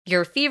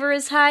Your fever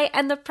is high,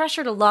 and the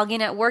pressure to log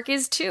in at work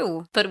is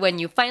too. But when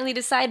you finally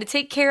decide to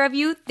take care of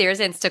you, there's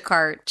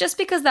Instacart. Just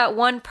because that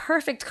one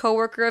perfect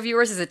coworker of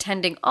yours is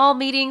attending all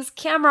meetings,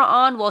 camera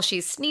on while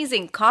she's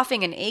sneezing,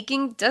 coughing, and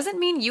aching, doesn't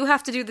mean you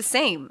have to do the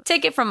same.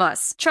 Take it from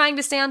us. Trying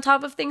to stay on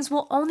top of things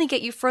will only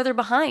get you further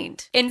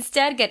behind.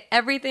 Instead, get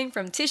everything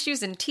from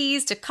tissues and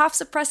teas to cough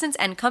suppressants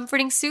and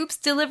comforting soups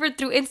delivered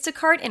through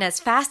Instacart in as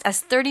fast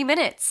as 30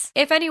 minutes.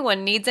 If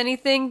anyone needs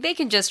anything, they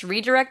can just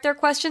redirect their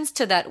questions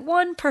to that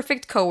one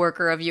perfect coworker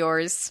of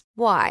yours.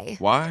 Why?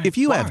 Why? If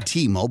you have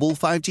T-Mobile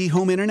 5G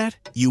home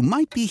internet, you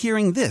might be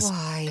hearing this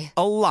Why?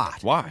 a lot.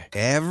 Why?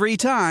 Every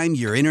time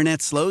your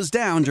internet slows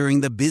down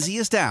during the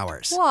busiest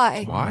hours.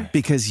 Why? Why?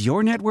 Because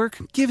your network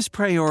gives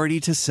priority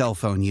to cell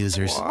phone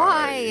users.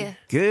 Why?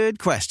 Good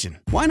question.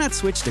 Why not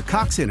switch to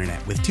Cox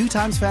Internet with 2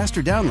 times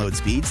faster download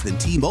speeds than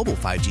T-Mobile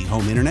 5G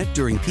home internet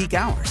during peak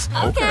hours?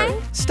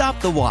 Okay. Stop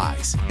the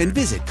whys and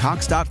visit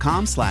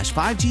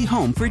cox.com/5G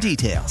home for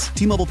details.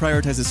 T-Mobile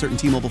prioritizes certain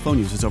T-Mobile phone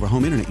users over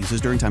home internet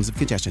users during times of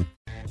congestion.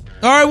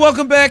 All right,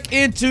 welcome back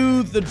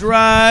into the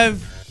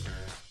drive.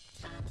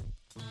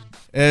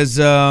 As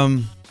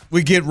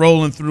we get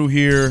rolling through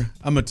here,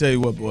 I'm gonna tell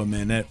you what, boy,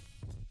 man, that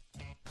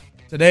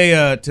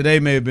today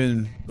may have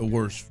been the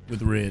worst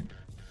with Red.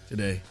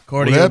 Today,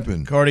 What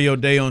happened? Cardio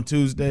day on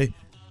Tuesday.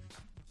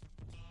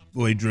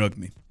 Boy, he drugged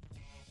me.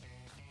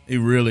 He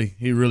really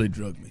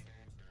drugged me.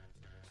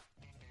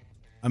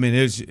 I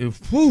mean,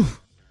 whew.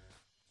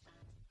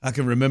 I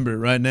can remember it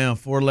right now.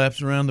 4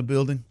 laps around the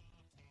building.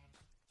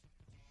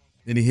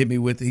 Then he hit me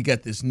with he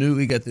got this new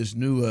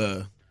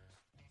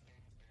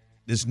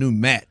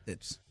mat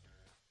that's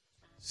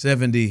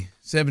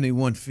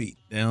 71 feet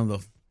down the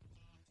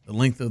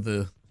length of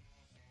the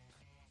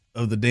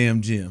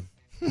damn gym.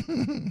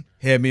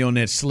 Had me on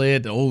that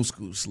sled, the old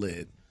school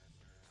sled.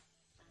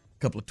 A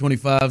couple of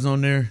 25s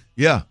on there.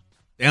 Yeah.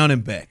 Down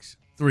and backs.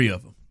 3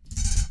 of them.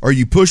 Are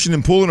you pushing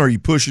and pulling, or are you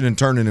pushing and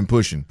turning and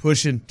pushing?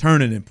 Pushing,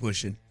 turning, and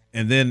pushing.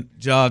 And then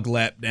jog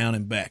lap down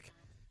and back.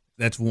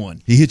 That's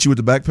 1. He hit you with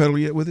the back pedal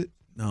yet with it?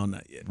 No,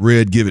 not yet.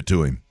 Red, give it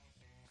to him.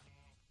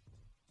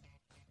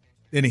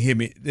 Then he hit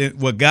me. Then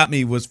what got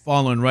me was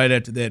following right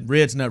after that.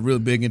 Red's not real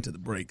big into the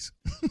brakes.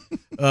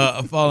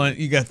 Following,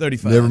 you got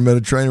 35. Never met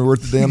a trainer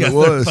worth the damn You that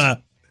got was. 35.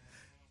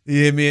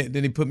 He hit me.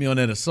 Then he put me on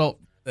that assault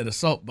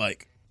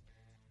bike.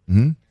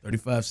 Mm-hmm.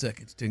 35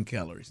 seconds, 10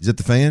 calories. Is that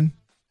the fan?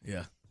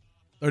 Yeah.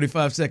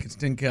 35 seconds,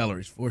 10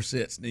 calories, 4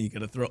 sets. Then you got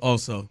to throw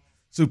also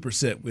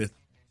superset with,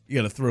 you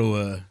got to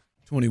throw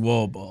 20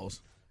 wall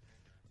balls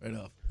right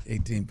off,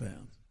 18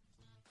 pounds.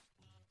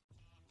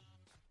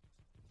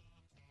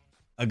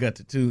 I got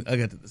to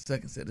the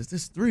second set. Is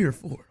this 3 or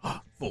 4?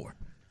 4. 4.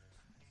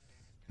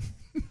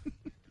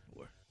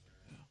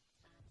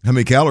 How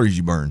many calories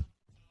you burn?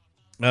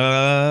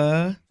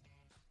 I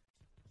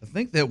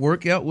think that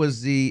workout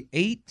was the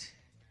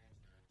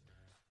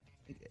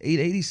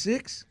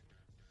 886.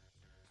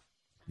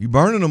 You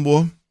burning them,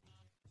 boy.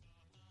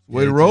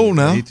 Way to roll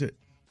now.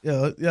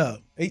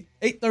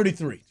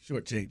 833.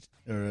 Short change.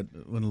 Or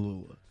went a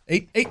little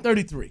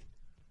 833.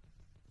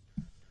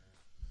 I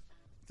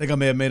think I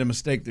may have made a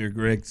mistake there,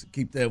 Greg. So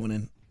keep that one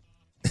in.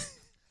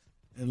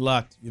 And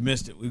locked. You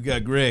missed it. We've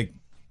got Greg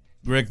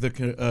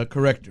the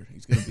corrector.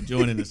 He's going to be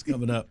joining us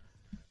coming up.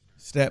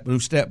 Stat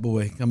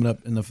boy coming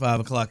up in the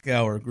 5 o'clock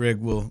hour. Greg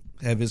will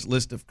have his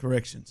list of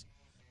corrections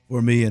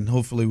for me, and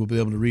hopefully we'll be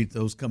able to read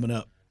those coming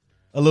up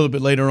a little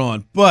bit later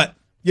on. But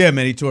yeah,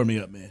 man, he tore me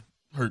up, man.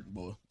 Hurting,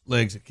 boy.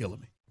 Legs are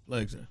killing me.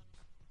 Legs are.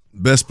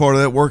 Best part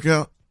of that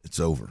workout, it's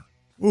over.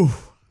 Ooh.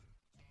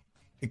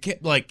 It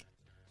kept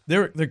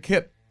there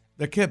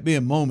kept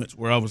being moments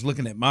where I was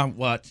looking at my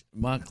watch,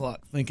 my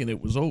clock, thinking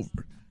it was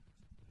over.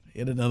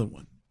 Hit another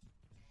one.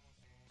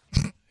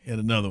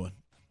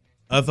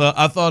 I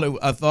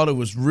thought it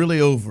was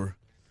really over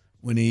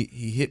when he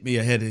hit me. He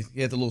had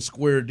the little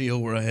square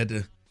deal where I had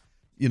to,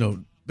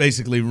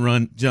 basically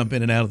jump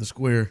in and out of the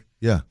square.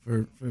 Yeah.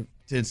 For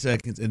 10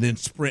 seconds and then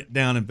sprint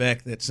down and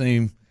back that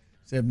same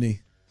 70,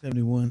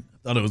 71. I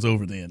thought it was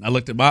over then. I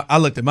looked at my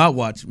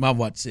watch. My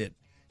watch said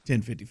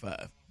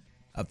 10:55.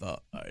 I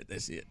thought, all right,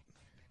 that's it.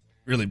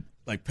 Really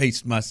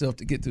paced myself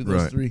to get through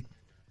those 3.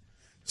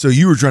 So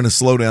you were trying to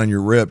slow down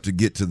your rep to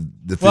get to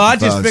the 55 I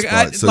just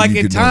figured,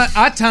 spot.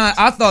 I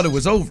thought it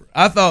was over.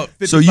 I thought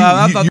 55. So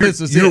I thought this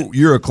was it.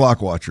 You're a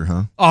clock watcher,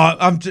 huh?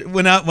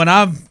 When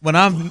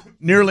I'm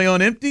nearly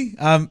on empty,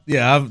 I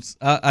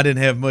didn't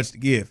have much to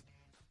give.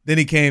 Then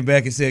he came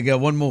back and said,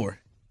 "Got one more." I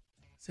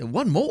said,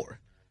 "One more."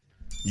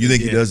 You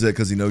think he does that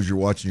because he knows you're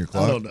watching your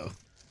clock? I don't know.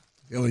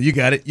 Well, you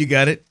got it.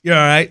 You're all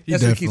right.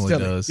 That's what he keeps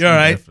telling me. You're all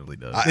right. Definitely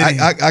does.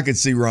 I could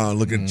see Ron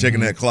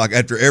checking that clock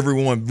after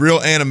everyone, real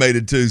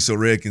animated too, so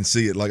Red can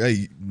see it. Like,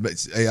 hey,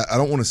 I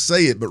don't want to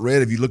say it, but Red,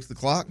 have you looked at the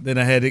clock? Then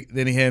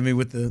he had me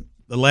with the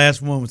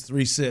last one was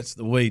 3 sets,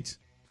 the weights,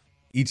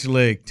 each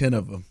leg, 10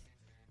 of them.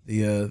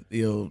 The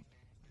old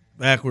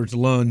backwards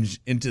lunge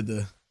into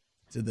the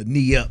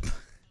knee up.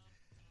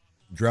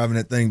 Driving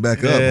that thing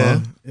back up, huh?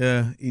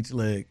 Yeah, each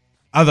leg.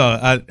 I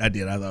thought I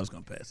did. I thought I was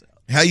gonna pass out.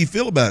 How you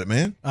feel about it,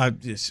 man? I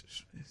just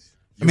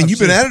I mean, you've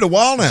been at it a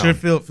while now.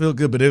 Sure feel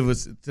good, but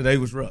today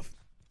was rough.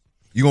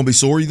 You gonna be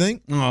sore? You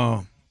think?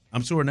 Oh,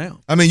 I'm sore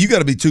now. I mean, you got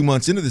to be 2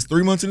 months into this,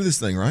 3 months into this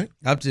thing, right?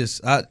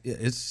 It's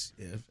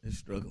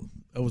struggle.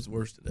 That was the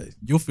worst today.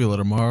 You'll feel it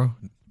tomorrow.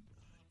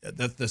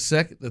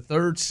 The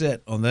third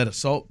set on that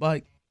assault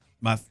bike,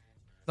 my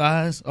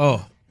thighs.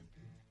 Oh,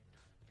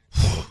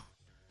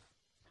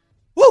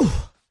 woo!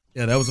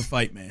 Yeah, that was a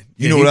fight, man.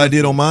 You know what I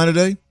did on mine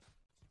today?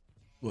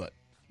 What?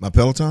 My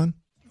Peloton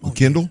with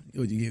Kindle.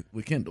 Yeah. What'd you get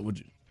with Kindle? Would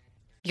you?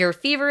 Your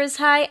fever is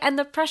high and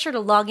the pressure to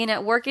log in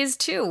at work is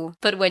too.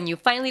 But when you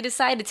finally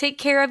decide to take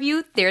care of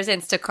you, there's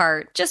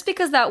Instacart. Just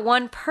because that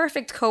one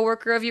perfect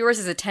coworker of yours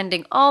is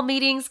attending all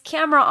meetings,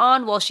 camera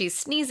on while she's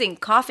sneezing,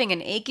 coughing,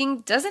 and aching,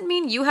 doesn't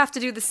mean you have to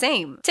do the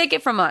same. Take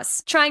it from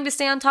us. Trying to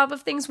stay on top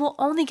of things will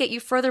only get you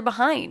further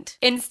behind.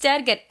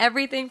 Instead, get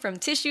everything from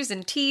tissues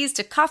and teas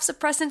to cough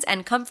suppressants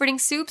and comforting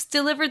soups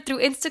delivered through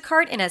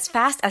Instacart in as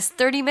fast as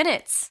 30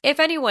 minutes. If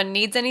anyone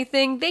needs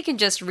anything, they can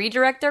just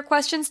redirect their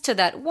questions to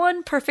that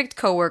one perfect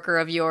coworker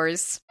of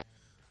yours.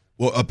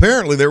 Well,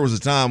 apparently there was a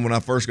time when I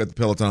first got the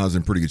Peloton, I was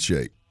in pretty good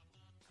shape.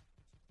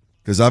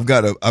 Because I've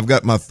got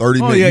my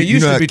 30 minute. Oh yeah, you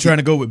used to be trying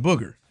to go with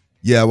Booger.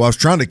 Yeah, well, I was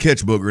trying to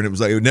catch Booger, and it was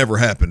like it never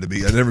happened to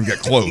be. I never got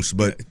close,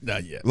 but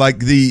not yet.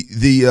 Like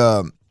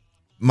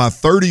my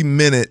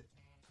 30-minute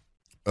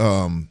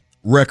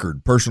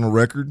record, personal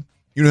record.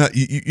 You know how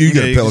you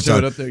got a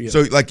Peloton. Up there, yeah.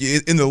 So like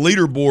in the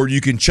leaderboard,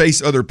 you can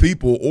chase other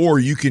people, or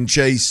you can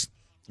chase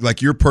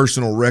like your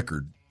personal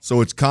record.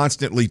 So it's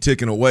constantly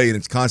ticking away, and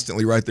it's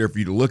constantly right there for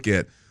you to look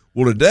at.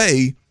 Well,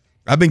 today,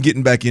 I've been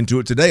getting back into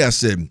it. Today, I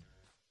said,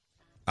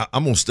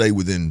 I'm going to stay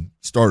within,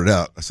 started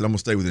out, I said, I'm going to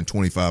stay within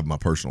 25 of my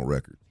personal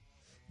record.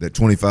 That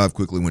 25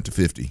 quickly went to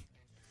 50.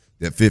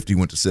 That 50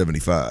 went to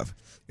 75.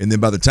 And then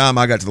by the time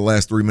I got to the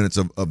last 3 minutes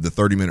of the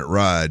 30-minute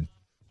ride,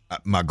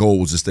 my goal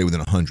was to stay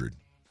within 100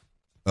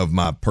 of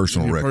my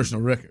personal record.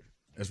 Personal record.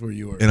 That's where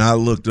you were. And I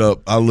looked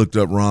up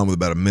Ron with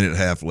about a minute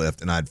and a half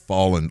left, and I'd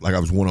fallen, like I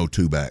was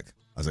 102 back.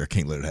 I was like, I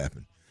can't let it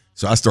happen.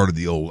 So I started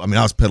I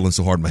was pedaling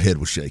so hard my head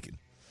was shaking.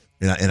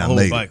 And I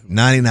made it.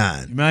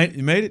 99.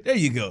 You made it? There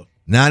you go.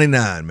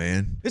 99,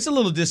 man. It's a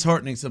little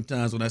disheartening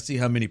sometimes when I see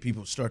how many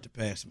people start to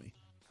pass me.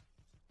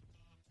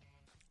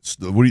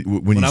 So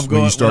when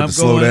you start to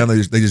slow down,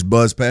 they just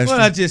buzz past you?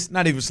 Well, I just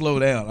not even slow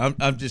down.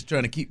 I'm just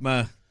trying to keep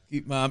my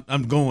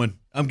I'm going.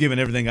 I'm giving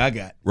everything I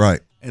got.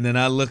 Right. And then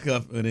I look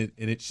up and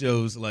it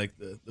shows like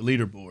the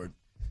leaderboard,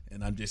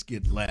 and I'm just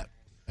getting lapped.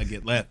 I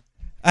get lapped.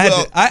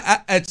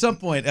 At some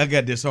point I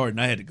got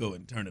disheartened. I had to go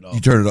and turn it off. You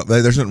turn it off.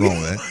 There's nothing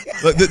wrong with that.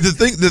 But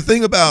the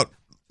thing about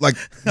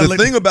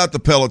thing about the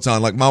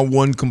Peloton, like my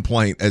one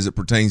complaint as it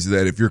pertains to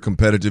that, if you're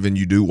competitive and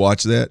you do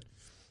watch that,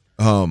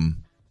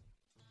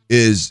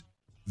 is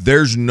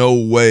there's no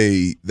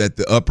way that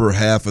the upper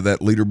half of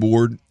that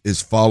leaderboard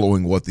is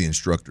following what the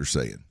instructor's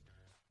saying.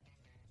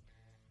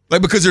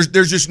 Like, because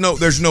there's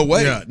no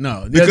way. Yeah,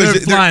 no. Because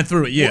they're flying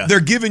through it, yeah. They're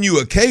giving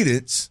you a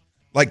cadence.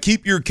 Like,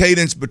 keep your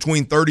cadence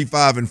between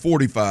 35 and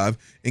 45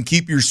 and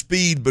keep your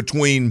speed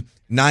between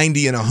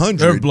 90 and 100.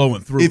 They're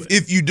blowing through it.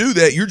 If you do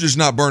that, you're just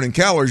not burning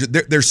calories.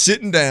 They're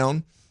sitting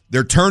down.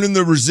 They're turning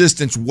the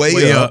resistance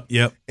way up.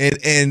 Yep.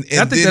 And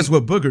I think that's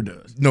what Booger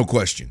does. No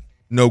question.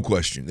 No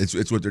question. It's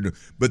what they're doing.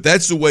 But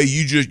that's the way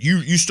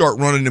you start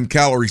running them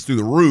calories through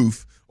the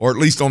roof, or at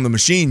least on the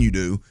machine you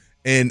do.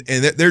 And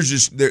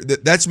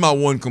that's my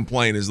one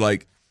complaint is,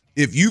 like,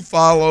 if you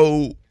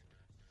follow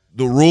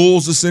the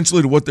rules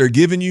essentially to what they're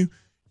giving you,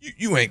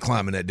 you ain't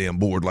climbing that damn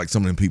board like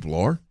some of them people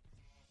are.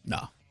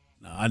 No.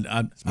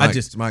 I'm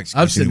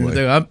sitting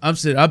there.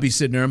 I'll be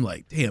sitting there. I'm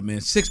like, damn,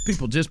 man, 6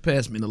 people just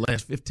passed me in the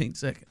last 15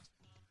 seconds.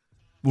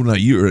 Well, no,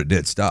 you're at a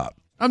dead stop.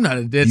 I'm not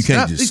at a dead stop. You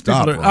can't just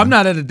stop. I'm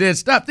not at a dead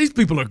stop. These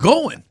people are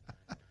going.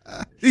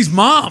 These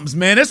moms,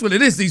 man, that's what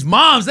it is. These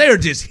moms, they are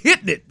just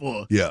hitting it,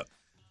 boy. Yeah.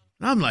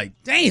 And I'm like,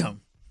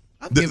 damn.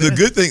 The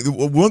good thing,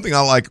 one thing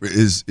I like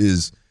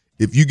is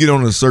if you get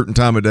on a certain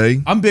time of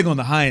day. I'm big on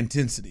the high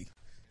intensity.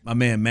 My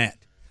man Matt,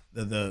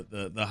 the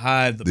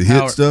high, the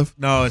power HIIT stuff.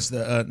 No, it's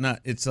the not.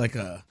 It's like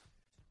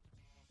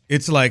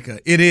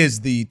it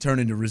is the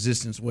turning the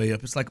resistance way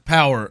up. It's like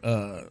power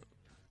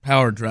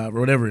drive or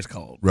whatever it's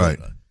called. Right.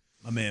 But,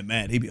 my man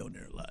Matt, he be on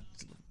there a lot.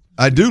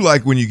 I do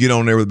like when you get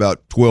on there with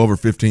about 12 or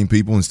 15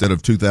 people instead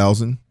of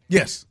 2,000.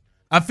 Yes.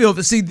 I feel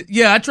that. See,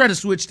 yeah, I try to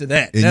switch to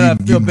that. And I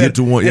feel better. Get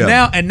to one,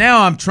 yeah. And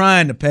now I'm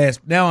trying to pass.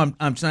 Now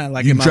I'm trying,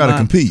 like, you in can my try mind,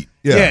 to compete.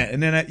 Yeah,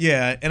 and then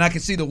and I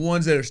can see the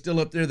ones that are still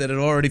up there that had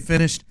already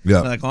finished. Yeah,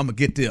 like, I'm gonna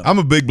get them. I'm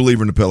a big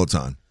believer in the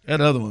Peloton.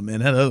 That other one,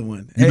 man. That other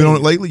one. You been on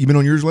it lately? You been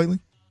on yours lately?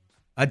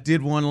 I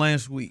did one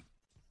last week.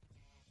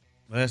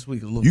 Last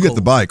week was a little. You cold. got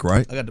the bike,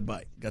 right? I got the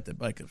bike. Got that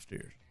bike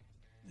upstairs.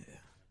 Yeah.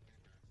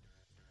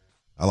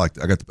 I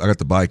got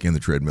the bike and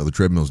the treadmill. The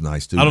treadmill's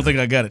nice too. I don't think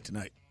I got it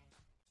tonight.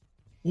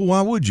 Well,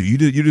 why would you? You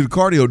did a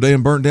cardio day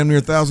and burnt damn near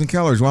 1,000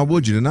 calories. Why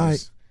would you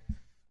tonight?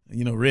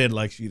 You know, Red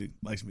likes me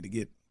to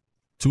get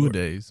 2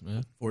 days,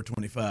 man.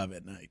 425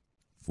 at night.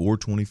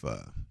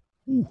 425.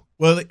 Ooh.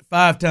 Well,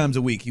 5 times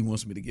a week he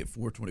wants me to get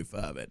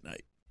 425 at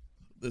night.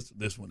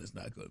 This one is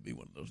not going to be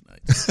one of those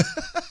nights.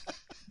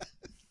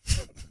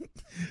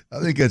 I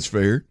think that's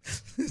fair.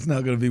 It's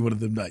not going to be one of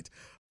them nights.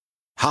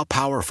 How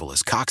powerful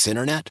is Cox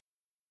Internet?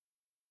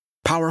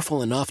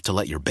 Powerful enough to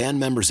let your band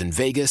members in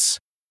Vegas,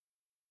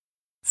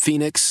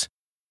 Phoenix,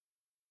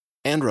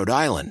 and Rhode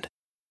Island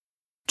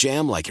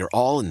jam like you're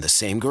all in the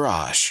same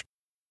garage.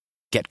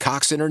 Get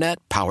Cox Internet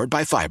powered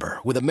by fiber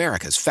with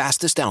America's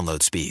fastest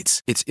download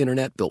speeds. It's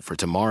internet built for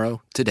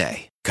tomorrow,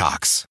 today.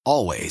 Cox,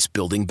 always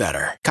building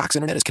better. Cox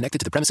Internet is connected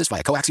to the premises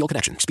via coaxial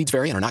connection. Speeds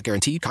vary and are not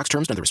guaranteed. Cox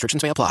terms and other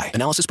restrictions may apply.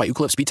 Analysis by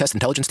Ookla of Speed Test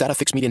Intelligence Data.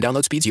 Fixed median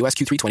download speeds. US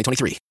Q3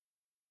 2023.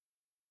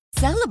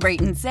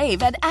 Celebrate and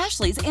save at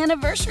Ashley's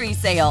Anniversary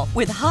Sale.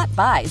 With Hot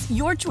Buys,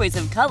 your choice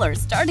of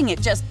colors starting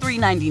at just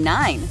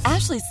 $3.99.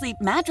 Ashley Sleep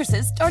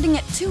mattresses starting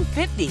at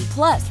 $2.50.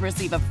 Plus,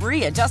 receive a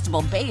free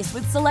adjustable base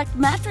with select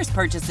mattress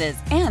purchases.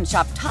 And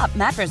shop top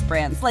mattress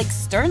brands like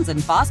Stearns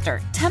 & Foster,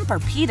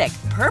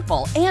 Tempur-Pedic,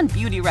 Purple, and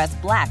Beautyrest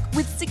Black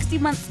with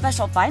 60-month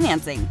special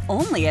financing.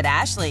 Only at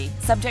Ashley.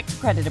 Subject to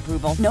credit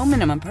approval. No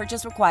minimum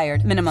purchase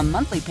required. Minimum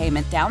monthly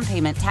payment, down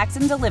payment, tax,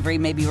 and delivery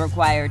may be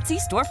required. See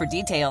store for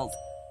details.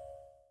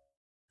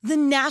 The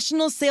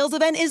national sales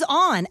event is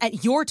on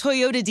at your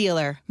Toyota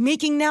dealer,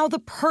 making now the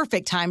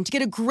perfect time to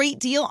get a great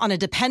deal on a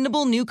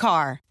dependable new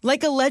car.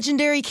 Like a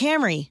legendary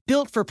Camry,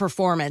 built for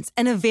performance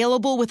and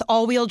available with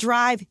all-wheel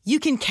drive, you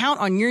can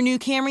count on your new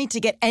Camry to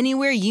get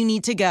anywhere you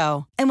need to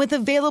go. And with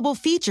available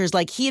features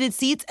like heated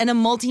seats and a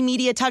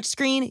multimedia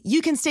touchscreen,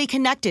 you can stay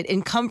connected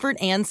in comfort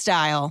and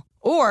style.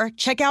 Or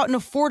check out an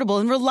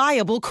affordable and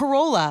reliable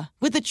Corolla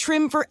with a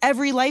trim for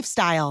every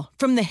lifestyle.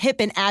 From the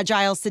hip and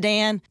agile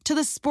sedan to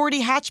the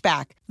sporty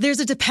hatchback, there's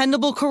a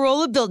dependable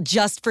Corolla built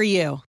just for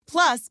you.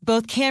 Plus,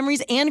 both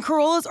Camrys and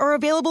Corollas are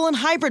available in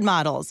hybrid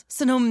models,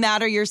 so no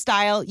matter your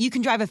style, you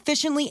can drive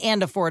efficiently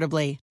and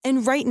affordably.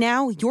 And right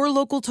now, your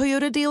local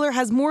Toyota dealer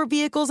has more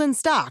vehicles in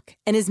stock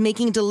and is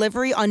making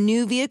delivery on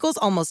new vehicles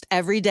almost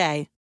every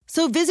day.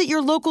 So visit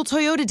your local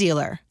Toyota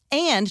dealer.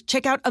 And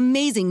check out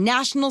amazing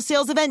national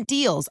sales event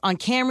deals on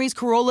Camrys,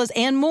 Corollas,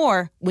 and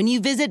more when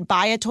you visit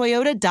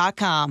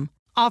buyatoyota.com.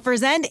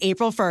 Offers end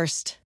April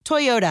 1st.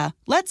 Toyota,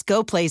 let's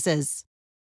go places.